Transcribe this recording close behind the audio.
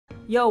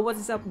Yo, what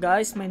is up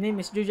guys? My name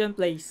is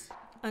JojanPlays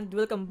and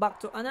welcome back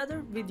to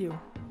another video.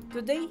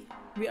 Today,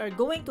 we are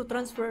going to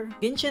transfer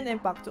Genshin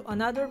Impact to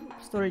another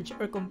storage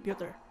or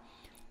computer.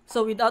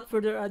 So without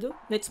further ado,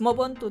 let's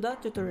move on to the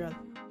tutorial.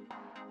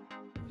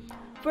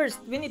 First,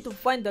 we need to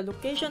find the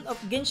location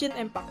of Genshin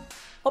Impact.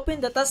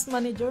 Open the task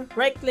manager,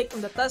 right click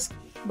on the task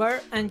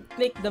bar and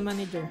click the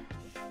manager.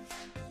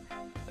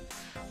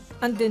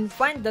 And then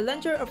find the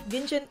launcher of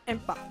Genshin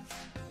Impact.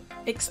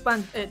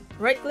 Expand it,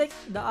 right click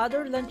the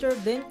other launcher,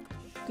 then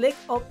click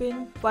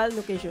open file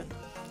location.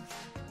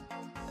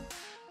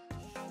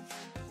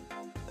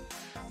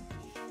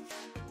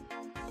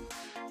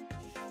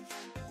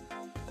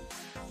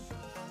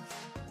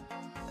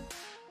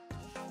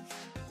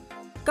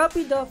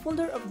 Copy the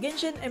folder of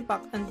Genshin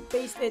Impact and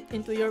paste it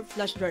into your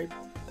flash drive.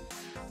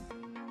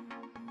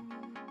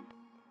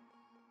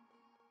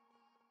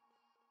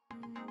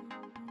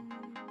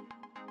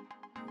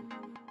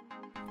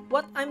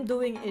 What I'm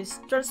doing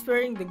is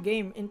transferring the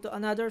game into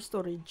another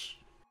storage.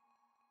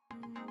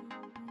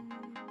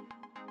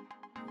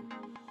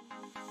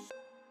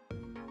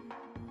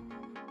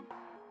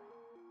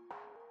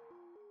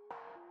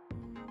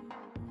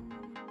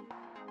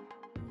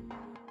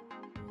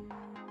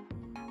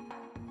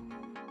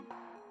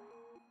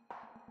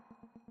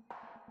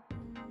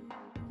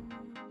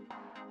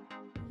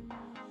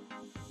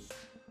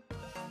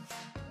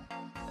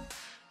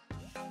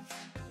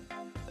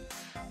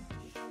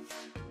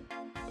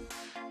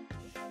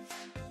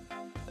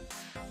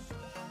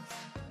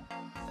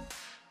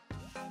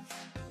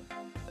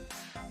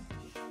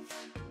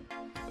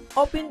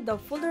 Open the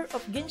folder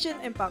of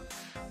Genshin Impact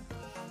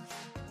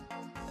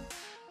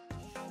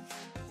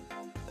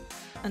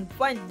and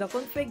find the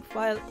config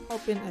file,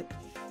 open it.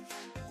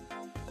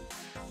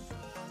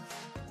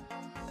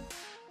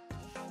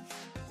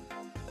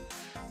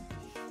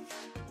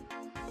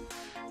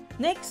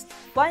 Next,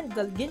 find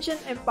the Genshin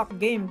Impact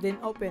game, then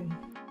open.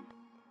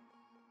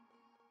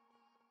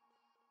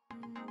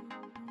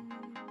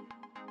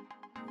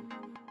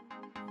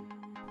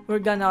 We're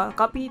gonna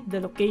copy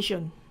the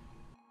location.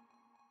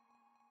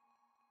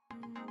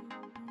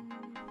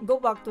 Go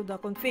back to the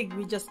config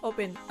we just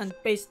opened and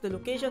paste the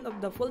location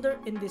of the folder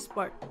in this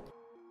part.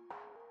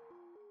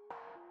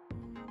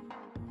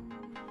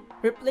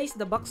 Replace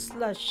the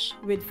backslash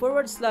with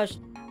 /.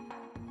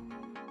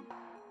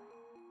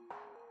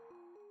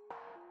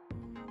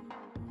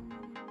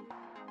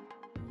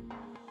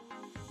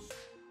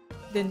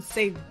 Then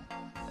save.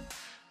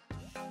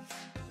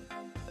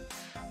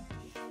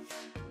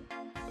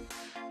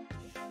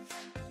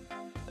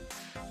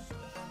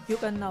 You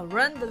can now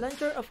run the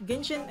launcher of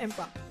Genshin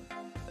Impact.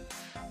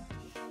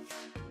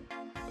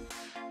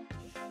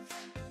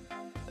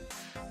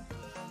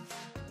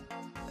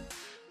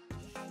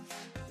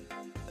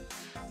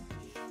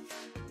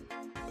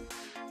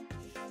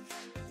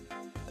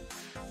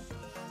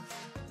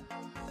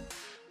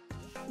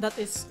 That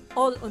is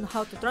all on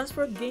how to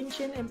transfer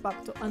Genshin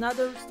Impact to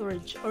another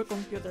storage or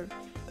computer.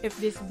 If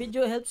this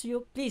video helps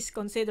you, please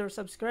consider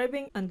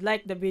subscribing and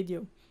like the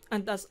video.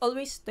 And as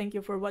always, thank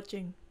you for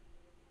watching.